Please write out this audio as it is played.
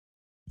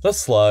The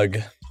slug.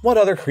 What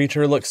other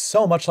creature looks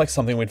so much like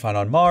something we'd find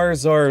on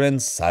Mars or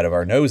inside of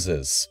our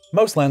noses?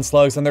 Most land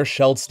slugs and their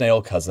shelled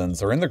snail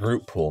cousins are in the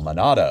group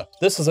Pulmonata.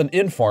 This is an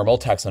informal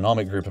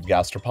taxonomic group of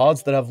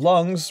gastropods that have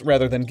lungs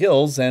rather than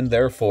gills and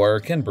therefore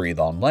can breathe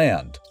on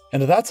land.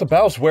 And that's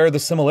about where the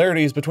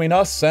similarities between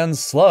us and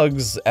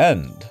slugs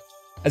end.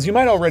 As you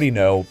might already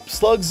know,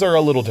 slugs are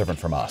a little different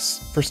from us.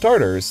 For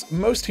starters,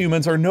 most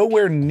humans are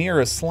nowhere near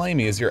as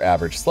slimy as your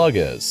average slug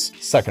is.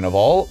 Second of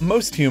all,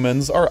 most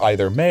humans are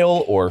either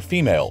male or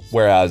female,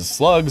 whereas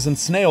slugs and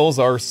snails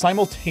are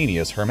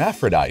simultaneous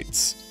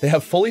hermaphrodites. They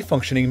have fully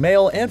functioning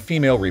male and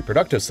female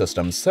reproductive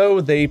systems, so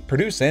they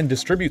produce and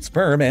distribute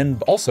sperm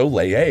and also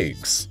lay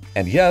eggs.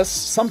 And yes,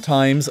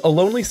 sometimes a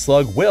lonely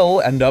slug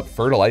will end up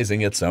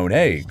fertilizing its own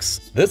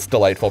eggs. This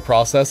delightful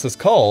process is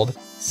called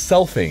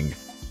selfing.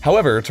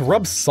 However, to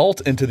rub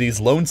salt into these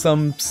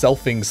lonesome,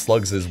 selfing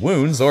slugs'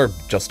 wounds, or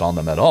just on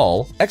them at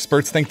all,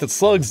 experts think that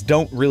slugs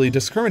don't really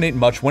discriminate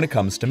much when it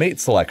comes to mate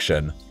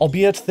selection,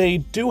 albeit they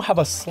do have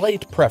a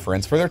slight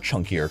preference for their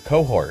chunkier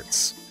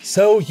cohorts.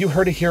 So you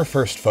heard it here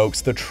first,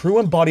 folks, the true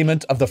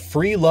embodiment of the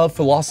free love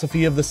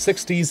philosophy of the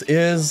 60s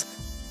is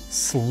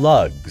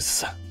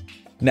slugs.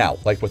 Now,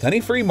 like with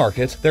any free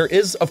market, there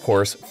is, of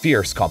course,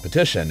 fierce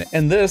competition,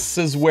 and this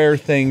is where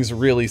things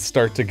really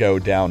start to go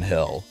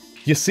downhill.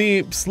 You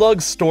see,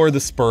 slugs store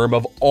the sperm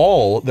of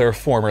all their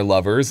former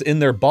lovers in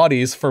their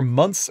bodies for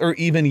months or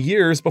even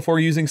years before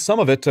using some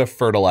of it to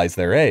fertilize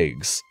their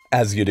eggs.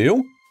 As you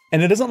do.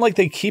 And it isn't like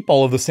they keep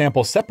all of the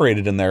sample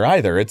separated in there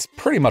either, it's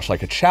pretty much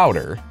like a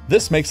chowder.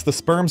 This makes the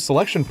sperm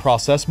selection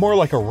process more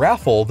like a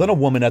raffle than a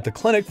woman at the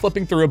clinic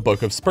flipping through a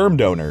book of sperm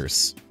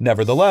donors.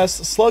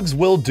 Nevertheless, slugs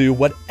will do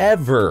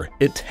whatever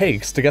it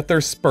takes to get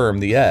their sperm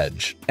the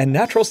edge. And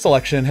natural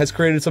selection has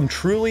created some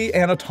truly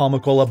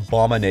anatomical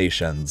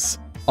abominations.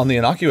 On the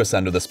innocuous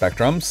end of the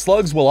spectrum,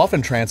 slugs will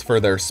often transfer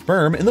their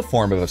sperm in the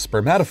form of a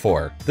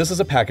spermatophore. This is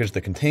a package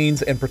that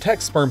contains and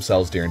protects sperm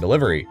cells during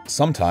delivery.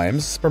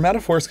 Sometimes,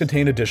 spermatophores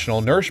contain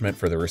additional nourishment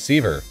for the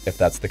receiver. If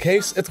that's the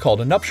case, it's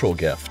called a nuptial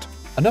gift.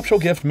 A nuptial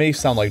gift may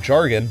sound like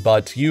jargon,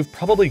 but you've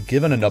probably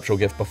given a nuptial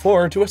gift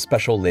before to a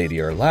special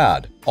lady or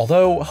lad.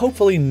 Although,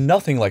 hopefully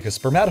nothing like a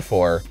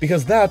spermatophore,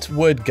 because that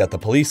would get the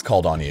police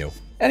called on you.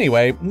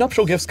 Anyway,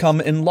 nuptial gifts come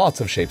in lots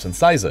of shapes and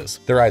sizes.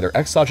 They're either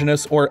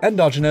exogenous or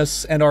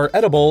endogenous and are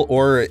edible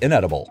or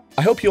inedible.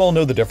 I hope you all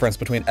know the difference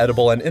between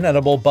edible and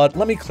inedible, but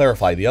let me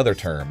clarify the other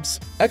terms.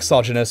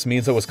 Exogenous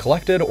means it was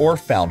collected or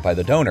found by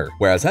the donor,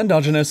 whereas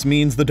endogenous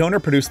means the donor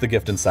produced the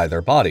gift inside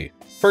their body.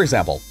 For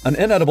example, an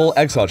inedible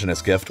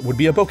exogenous gift would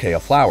be a bouquet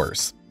of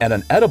flowers, and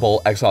an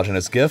edible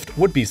exogenous gift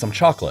would be some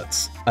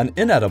chocolates. An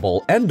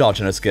inedible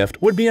endogenous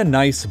gift would be a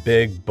nice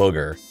big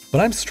booger. But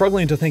I'm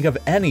struggling to think of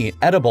any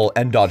edible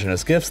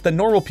endogenous gifts that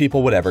normal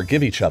people would ever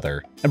give each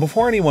other. And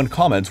before anyone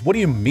comments, what do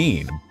you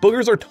mean?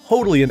 Boogers are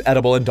totally an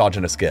edible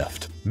endogenous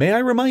gift. May I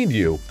remind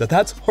you that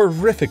that's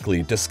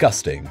horrifically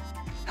disgusting.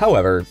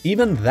 However,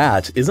 even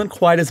that isn't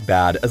quite as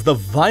bad as the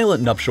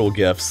violent nuptial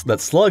gifts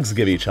that slugs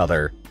give each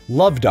other.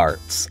 Love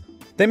darts.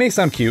 They may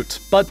sound cute,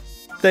 but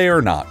they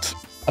are not.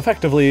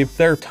 Effectively,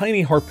 they're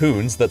tiny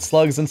harpoons that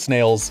slugs and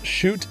snails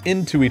shoot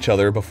into each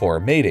other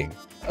before mating.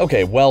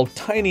 Okay, well,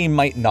 tiny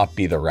might not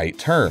be the right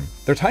term.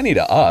 They're tiny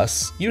to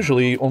us,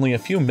 usually only a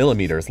few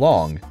millimeters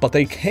long, but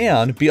they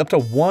can be up to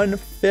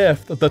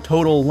 1/5 of the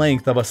total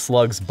length of a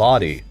slug's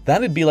body.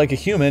 That'd be like a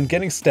human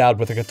getting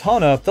stabbed with a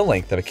katana the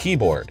length of a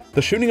keyboard.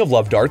 The shooting of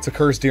love darts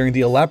occurs during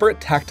the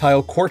elaborate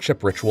tactile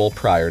courtship ritual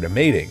prior to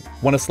mating.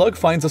 When a slug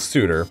finds a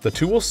suitor, the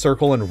two will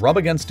circle and rub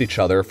against each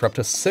other for up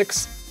to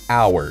 6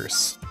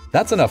 hours.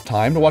 That's enough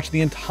time to watch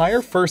the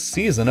entire first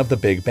season of The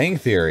Big Bang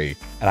Theory,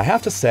 and I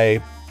have to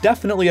say,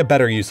 definitely a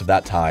better use of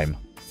that time.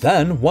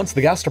 Then, once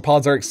the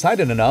gastropods are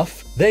excited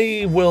enough,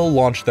 they will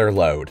launch their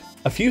load.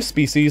 A few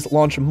species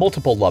launch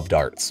multiple love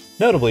darts.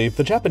 Notably,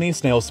 the Japanese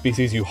snail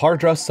species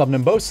Euhardra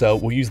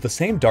subnimbosa will use the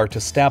same dart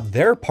to stab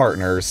their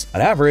partners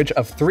an average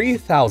of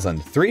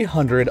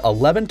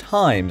 3,311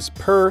 times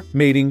per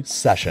mating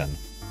session.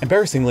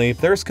 Embarrassingly,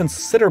 there's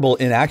considerable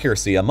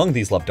inaccuracy among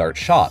these love dart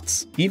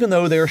shots, even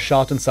though they are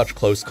shot in such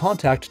close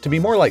contact to be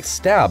more like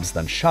stabs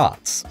than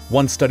shots.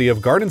 One study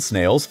of garden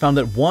snails found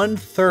that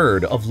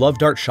 1/3 of love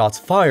dart shots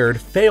fired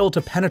failed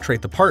to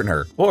penetrate the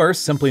partner, or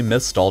simply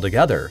missed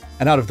altogether.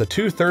 And out of the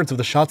 2/3 of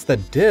the shots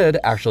that did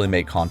actually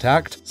make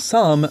contact,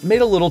 some made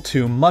a little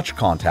too much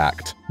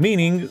contact,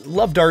 meaning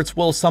love darts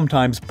will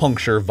sometimes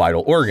puncture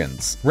vital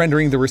organs,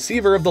 rendering the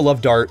receiver of the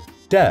love dart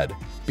dead.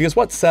 Because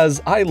what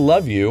says "I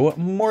love you"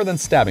 more than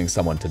stabbing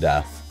someone to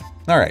death?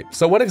 Alright,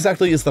 so what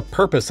exactly is the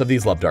purpose of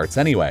these love darts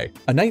anyway?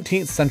 A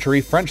 19th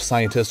century French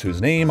scientist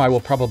whose name I will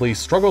probably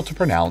struggle to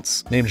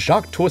pronounce, named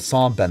Jacques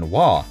Toussaint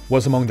Benoit,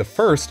 was among the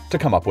first to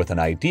come up with an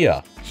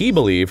idea. He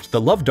believed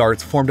the love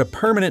darts formed a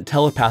permanent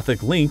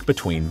telepathic link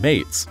between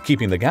mates,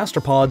 keeping the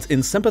gastropods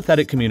in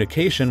sympathetic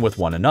communication with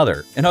one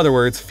another. In other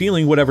words,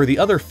 feeling whatever the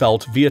other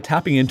felt via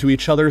tapping into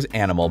each other's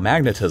animal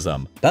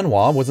magnetism.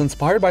 Benoit was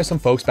inspired by some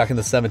folks back in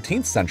the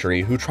 17th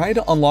century who tried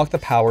to unlock the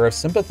power of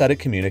sympathetic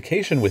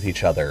communication with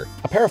each other.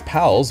 A pair of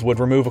pals would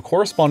remove a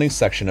corresponding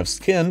section of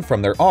skin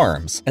from their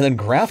arms, and then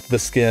graft the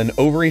skin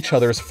over each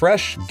other's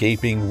fresh,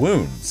 gaping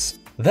wounds.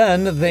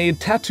 Then, they'd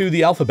tattoo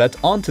the alphabet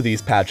onto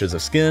these patches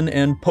of skin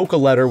and poke a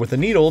letter with a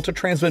needle to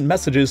transmit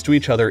messages to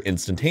each other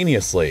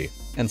instantaneously.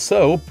 And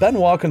so,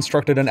 Benoit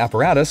constructed an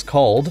apparatus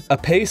called a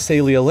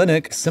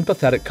Pei-Saliolinic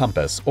sympathetic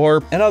compass,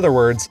 or, in other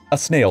words, a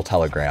snail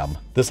telegram.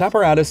 This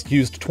apparatus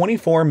used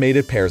 24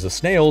 mated pairs of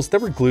snails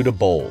that were glued to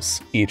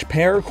bowls. Each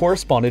pair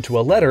corresponded to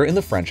a letter in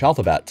the French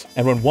alphabet,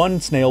 and when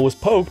one snail was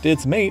poked,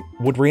 its mate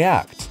would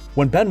react.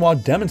 When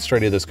Benoit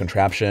demonstrated this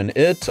contraption,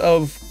 it,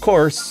 of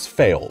course,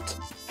 failed.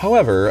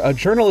 However, a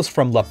journalist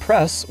from La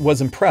Presse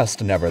was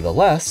impressed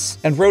nevertheless,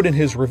 and wrote in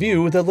his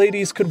review that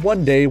ladies could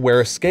one day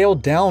wear a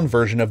scaled-down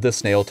version of the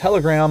snail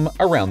telegram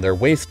around their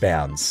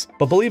waistbands.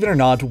 But believe it or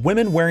not,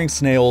 women wearing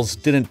snails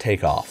didn't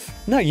take off.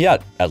 Not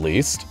yet, at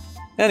least.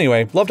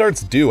 Anyway, love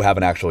darts do have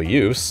an actual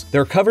use.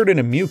 They're covered in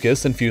a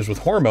mucus infused with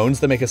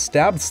hormones that make a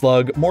stabbed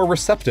slug more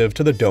receptive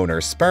to the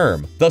donor's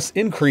sperm, thus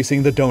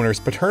increasing the donor's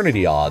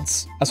paternity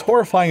odds. As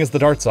horrifying as the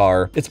darts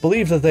are, it's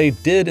believed that they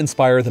did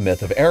inspire the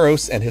myth of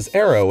Eros and his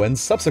arrow, and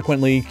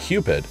subsequently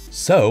Cupid.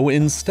 So,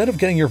 instead of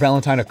getting your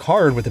Valentine a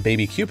card with a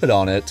baby Cupid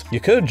on it, you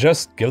could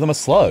just give them a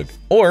slug.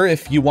 Or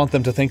if you want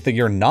them to think that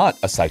you're not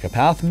a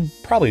psychopath,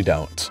 probably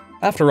don't.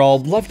 After all,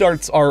 love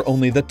darts are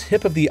only the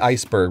tip of the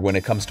iceberg when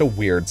it comes to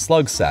weird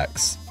slug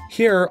sex.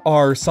 Here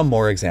are some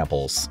more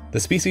examples. The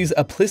species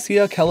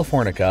Aplysia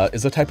californica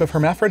is a type of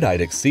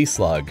hermaphroditic sea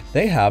slug.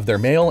 They have their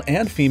male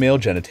and female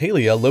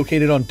genitalia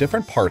located on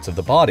different parts of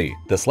the body.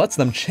 This lets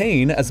them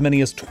chain as many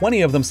as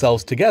 20 of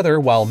themselves together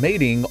while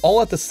mating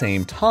all at the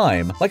same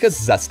time, like a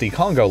zesty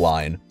Congo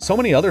line. So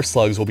many other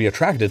slugs will be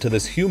attracted to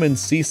this human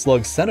sea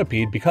slug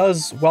centipede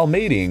because, while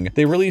mating,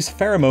 they release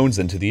pheromones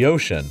into the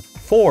ocean.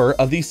 4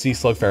 of these sea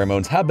slug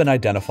pheromones have been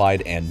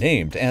identified and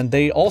named, and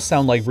they all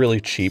sound like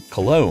really cheap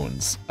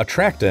colognes.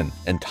 Attractin,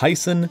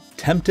 enticin,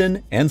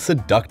 temptin, and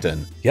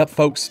seductin. Yep,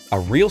 folks, a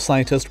real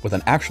scientist with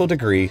an actual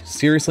degree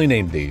seriously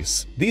named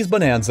these. These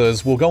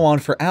bonanzas will go on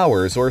for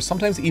hours or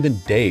sometimes even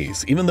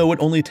days, even though it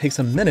only takes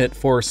a minute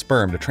for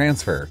sperm to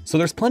transfer. So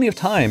there's plenty of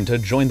time to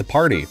join the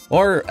party,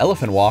 or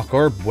elephant walk,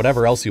 or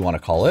whatever else you want to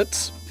call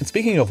it. And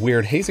speaking of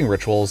weird hazing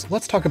rituals,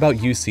 let's talk about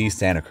UC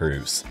Santa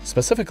Cruz.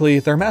 Specifically,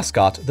 their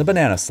mascot, the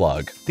banana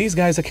slug. These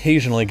guys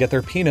occasionally get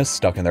their penis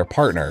stuck in their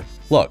partner.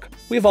 Look,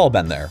 we've all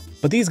been there.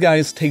 But these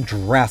guys take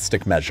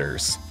drastic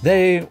measures.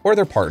 They, or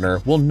their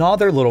partner, will gnaw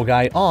their little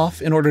guy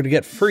off in order to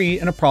get free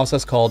in a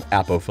process called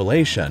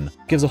apophilation.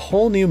 Gives a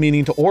whole new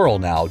meaning to oral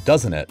now,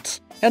 doesn't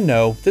it? And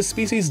no, this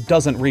species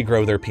doesn't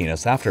regrow their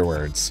penis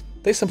afterwards.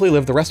 They simply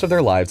live the rest of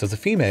their lives as a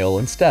female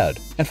instead.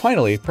 And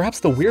finally,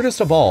 perhaps the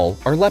weirdest of all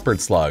are leopard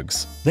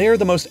slugs. They are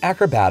the most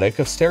acrobatic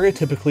of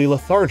stereotypically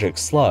lethargic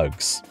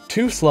slugs.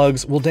 2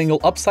 slugs will dangle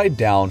upside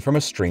down from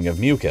a string of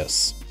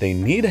mucus. They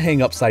need to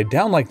hang upside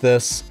down like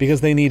this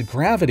because they need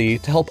gravity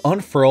to help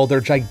unfurl their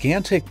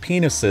gigantic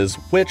penises,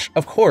 which,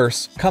 of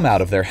course, come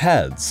out of their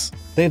heads.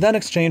 They then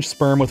exchange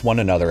sperm with one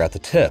another at the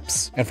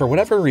tips, and for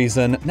whatever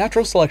reason,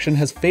 natural selection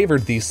has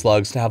favored these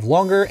slugs to have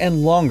longer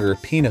and longer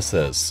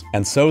penises,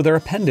 and so their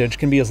appendage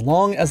can be as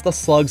long as the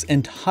slug's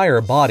entire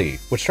body,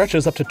 which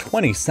stretches up to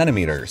 20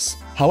 centimeters.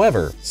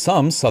 However,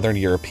 some southern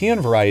European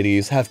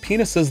varieties have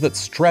penises that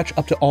stretch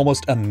up to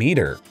almost a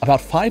meter, about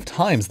 5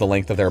 times the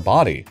length of their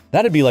body.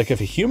 That'd be like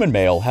if a human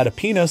male had a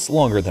penis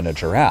longer than a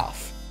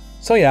giraffe.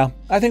 So yeah,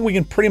 I think we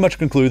can pretty much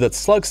conclude that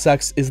slug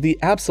sex is the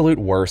absolute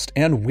worst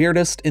and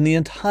weirdest in the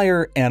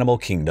entire animal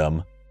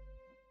kingdom.